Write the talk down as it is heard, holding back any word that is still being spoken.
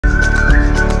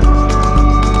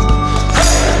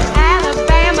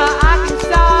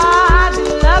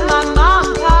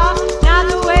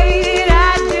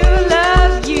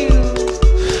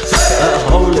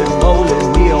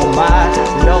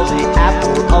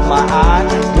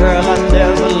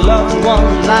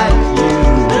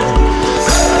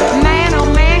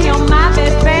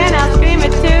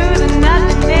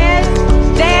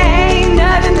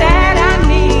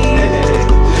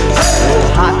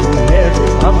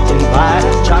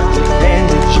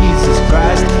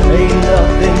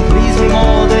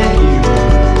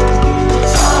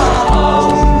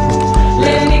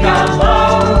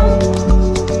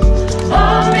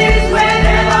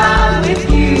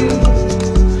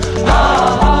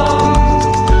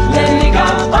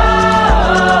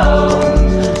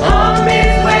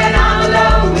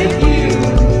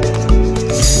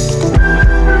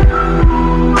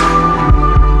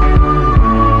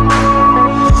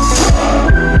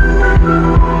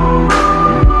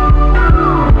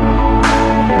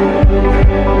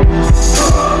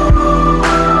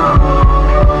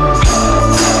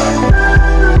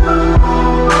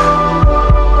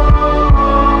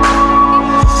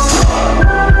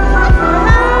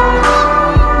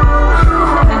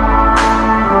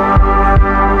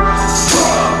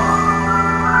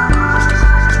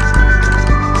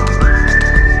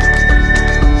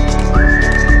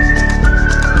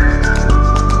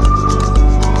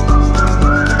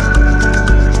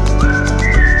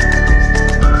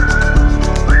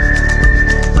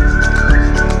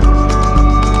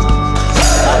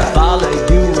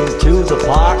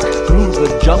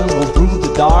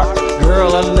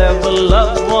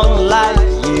one like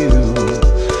you.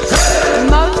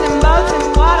 Motion, motion,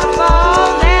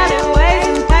 waterfall, down in waves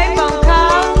and payphone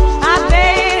calls. I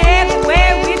bet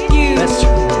everywhere with you. That's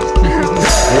true.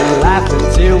 We laugh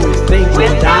until we think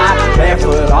we'll die,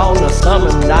 barefoot on a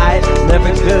summer night.